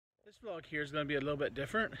This vlog here is going to be a little bit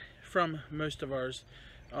different from most of ours.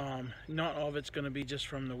 Not all of it's going to be just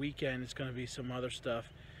from the weekend. It's going to be some other stuff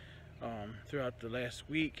throughout the last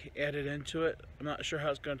week added into it. I'm not sure how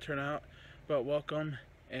it's going to turn out, but welcome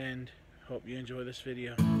and hope you enjoy this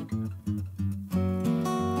video.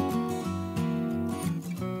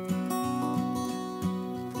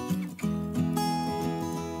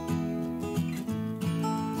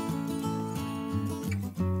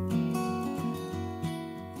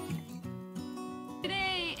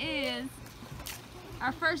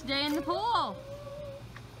 Our first day in the pool.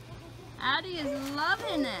 Addie is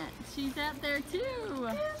loving it. She's out there too.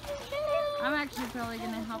 I'm actually probably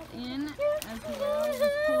gonna help in as well.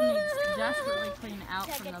 This pool needs desperately clean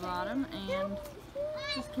out from the bottom and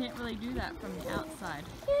just can't really do that from the outside.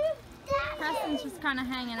 Preston's just kind of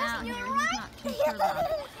hanging out here. He's not too sure about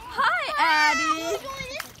it. Hi, Addie.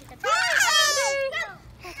 Hi,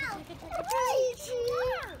 Addie.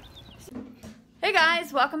 Hey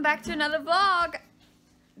guys, welcome back to another vlog.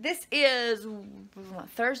 This is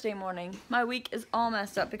Thursday morning. My week is all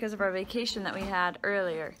messed up because of our vacation that we had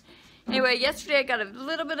earlier. Anyway, yesterday I got a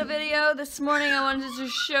little bit of video. This morning I wanted to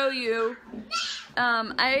show you.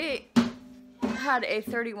 I had a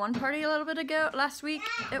 31 party a little bit ago, last week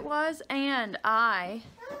it was, and I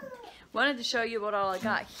wanted to show you what all I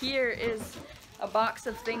got. Here is a box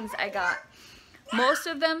of things I got. Most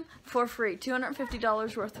of them for free.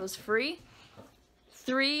 $250 worth was free.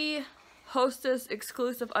 3 Hostess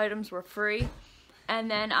exclusive items were free, and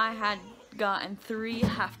then I had gotten 3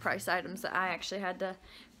 half-price items that I actually had to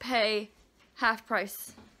pay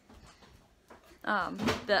half-price,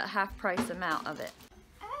 the half-price amount of it.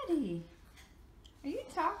 Addie, are you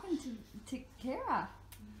talking to Kara?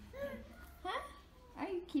 Huh? Are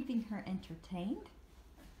you keeping her entertained?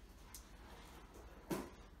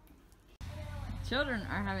 Children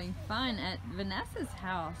are having fun at Vanessa's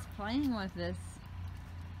house playing with this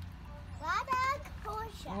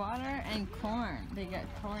water and corn. They got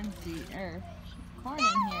corn seed or corn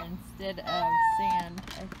in here instead of sand.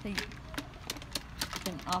 I think you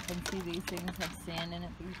can often see these things have sand in it,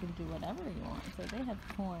 but you can do whatever you want. So they have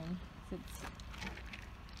corn. So it's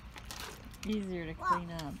easier to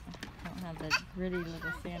clean up. Don't have the gritty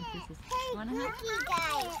little sand pieces. Hey, looky,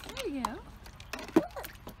 guys. There you go.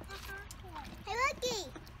 Hey, looky.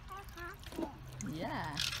 Yeah.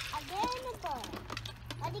 Available.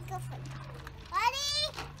 Let it go first. Buddy!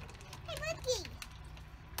 Hey, looky!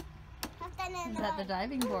 Is that the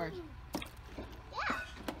diving board? Yeah.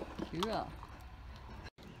 Cool.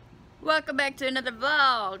 Welcome back to another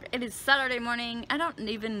vlog. It is Saturday morning. I don't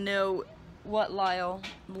even know what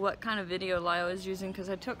kind of video Lyle is using, because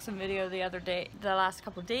I took some video the last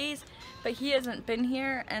couple days, but he hasn't been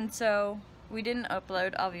here, and so we didn't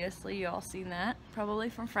upload. Obviously, you all seen that probably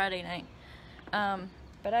from Friday night.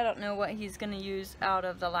 But I don't know what he's gonna use out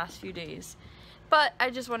of the last few days. But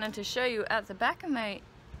I just wanted to show you at the back of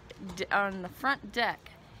on the front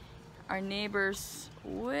deck, our neighbors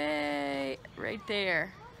way right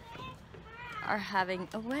there are having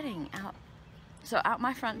a wedding out. So out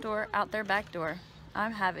my front door, out their back door,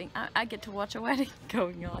 I get to watch a wedding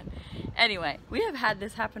going on. Anyway, we have had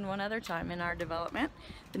this happen one other time in our development.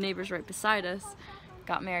 The neighbors right beside us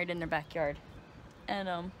got married in their backyard.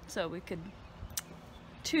 And so we could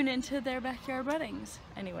tune into their backyard weddings.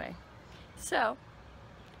 Anyway, so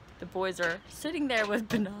the boys are sitting there with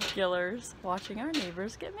binoculars watching our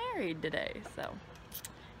neighbors get married today. So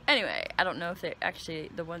anyway, I don't know if they're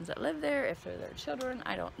actually the ones that live there, if they're their children,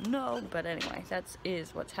 I don't know, but anyway, that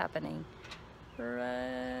is what's happening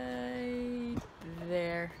right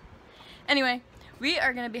there. Anyway, we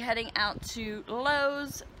are going to be heading out to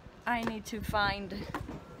Lowe's. I need to find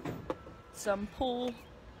some pool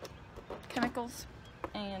chemicals,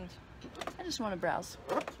 and I just want to browse.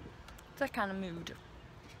 It's that kind of mood.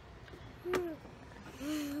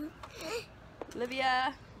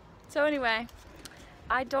 Olivia. So anyway,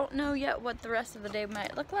 I don't know yet what the rest of the day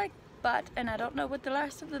might look like, and I don't know what the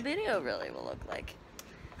rest of the video really will look like.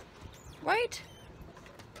 Right?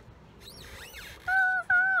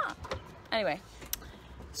 Anyway,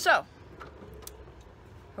 so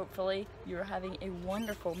hopefully you're having a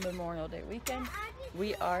wonderful Memorial Day weekend.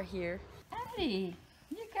 We are here. Addie,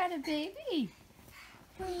 you got a baby.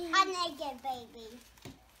 A naked baby.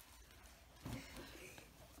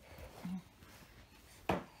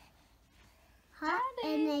 Hot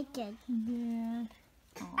and naked. Yeah.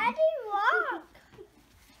 Addie, walk.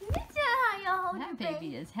 You know how you hold That a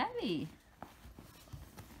baby is heavy.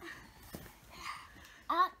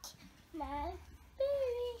 Out my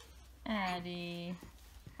baby. Addie,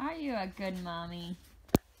 are you a good mommy?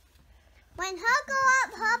 When he'll go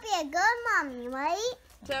up, he'll be a good mommy, right?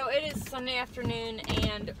 So it is Sunday afternoon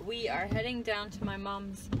and we are heading down to my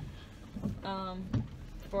mom's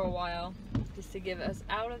for a while, just to get us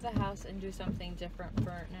out of the house and do something different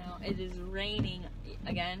for now. It is raining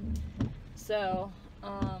again. So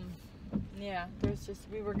yeah,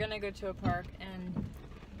 we were gonna go to a park and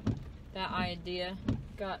that idea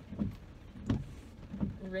got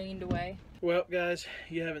rained away. Well guys,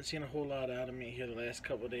 you haven't seen a whole lot out of me here the last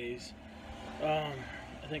couple of days. I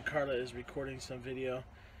think Carla is recording some video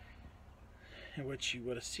in which you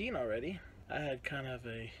would have seen already. I had kind of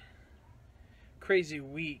a crazy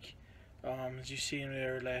week. As you see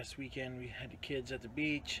there, last weekend we had the kids at the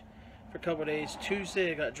beach for a couple of days.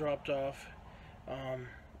 Tuesday I got dropped off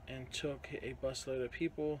and took a busload of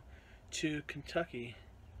people to Kentucky.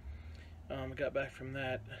 I got back from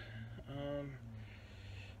that.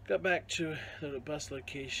 Got back to the bus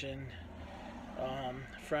location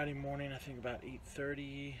Friday morning, I think about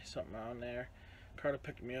 8:30, something around there. Carla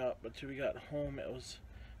picked me up, but till we got home it was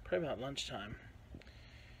probably about lunchtime.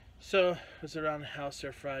 So I was around the house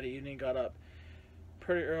there Friday evening, got up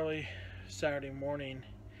pretty early Saturday morning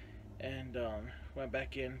and went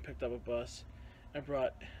back in, picked up a bus and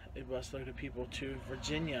brought a busload of people to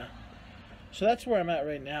Virginia. So that's where I'm at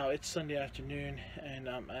right now. It's Sunday afternoon and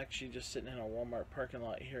I'm actually just sitting in a Walmart parking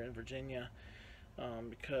lot here in Virginia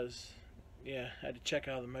because yeah, I had to check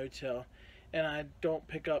out of the motel and I don't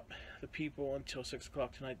pick up the people until 6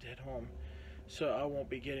 o'clock tonight to head home. So I won't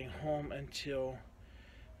be getting home until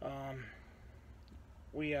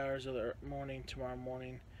wee hours of the morning tomorrow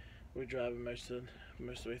morning. We're driving most of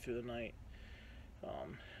the way through the night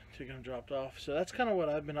to get them dropped off. So that's kind of what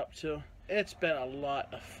I've been up to. It's been a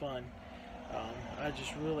lot of fun. I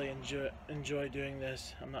just really enjoy doing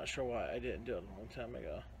this. I'm not sure why I didn't do it a long time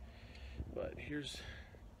ago. But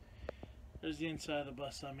there's the inside of the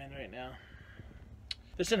bus I'm in right now.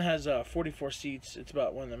 This one has 44 seats. It's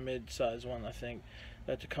about one of the mid-size one, I think,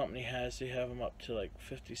 that the company has. They have them up to like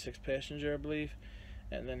 56 passenger, I believe.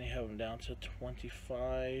 And then they have them down to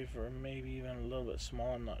 25 or maybe even a little bit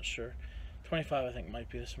smaller, I'm not sure. 25 I think might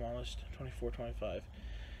be the smallest, 24, 25,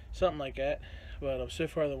 something like that. But so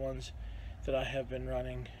far the ones that I have been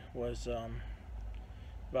running was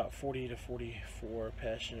about 40 to 44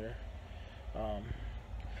 passenger.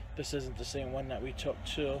 This isn't the same one that we took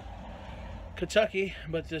to Kentucky,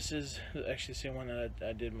 but this is actually the same one that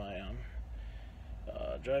I did my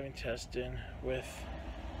driving test in with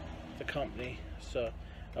the company, so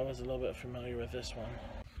I was a little bit familiar with this one.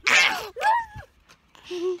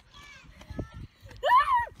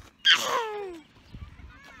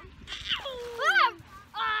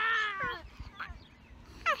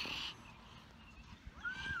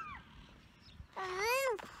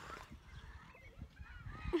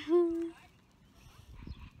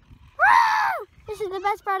 This is the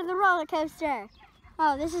best part of the roller coaster.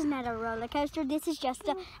 Oh, this is not a roller coaster. This is just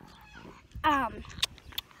a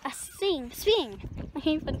swing. I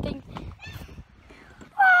can't even think.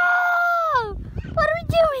 Whoa! What are we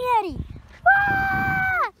doing, Eddie?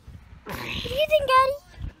 Whoa! What do you think, Eddie?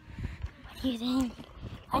 What do you think?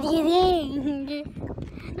 What do you think?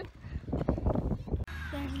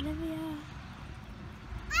 There's Olivia.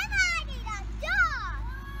 I'm already a dog.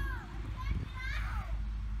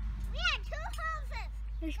 We had 2 houses.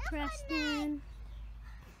 There's Preston.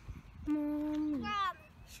 Mom.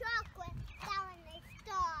 Chocolate down in the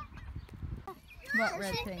store. What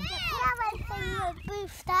red thing? That red thing with blue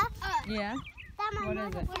stuff. Yeah. What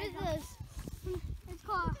is it? What is this? It's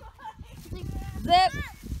called Zip!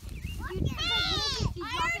 You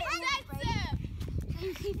drop it in the spray. You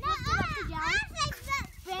flip it upside down.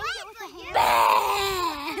 Bang it with a hand.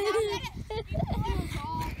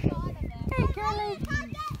 Hey, Curly.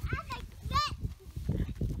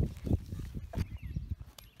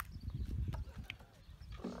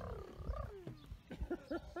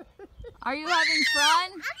 Are you having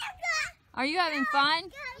fun? Are you having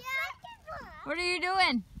fun? What are you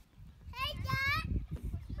doing?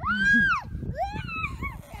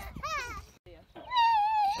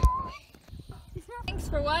 Thanks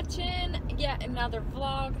for watching yet another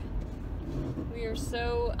vlog. We are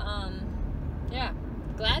so yeah,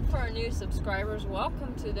 glad for our new subscribers.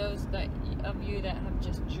 Welcome to those of you that have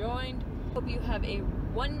just joined. Hope you have a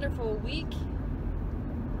wonderful week.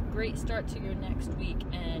 Great start to your next week,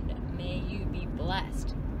 and may you be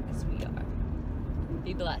blessed, as we are.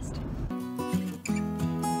 Be blessed.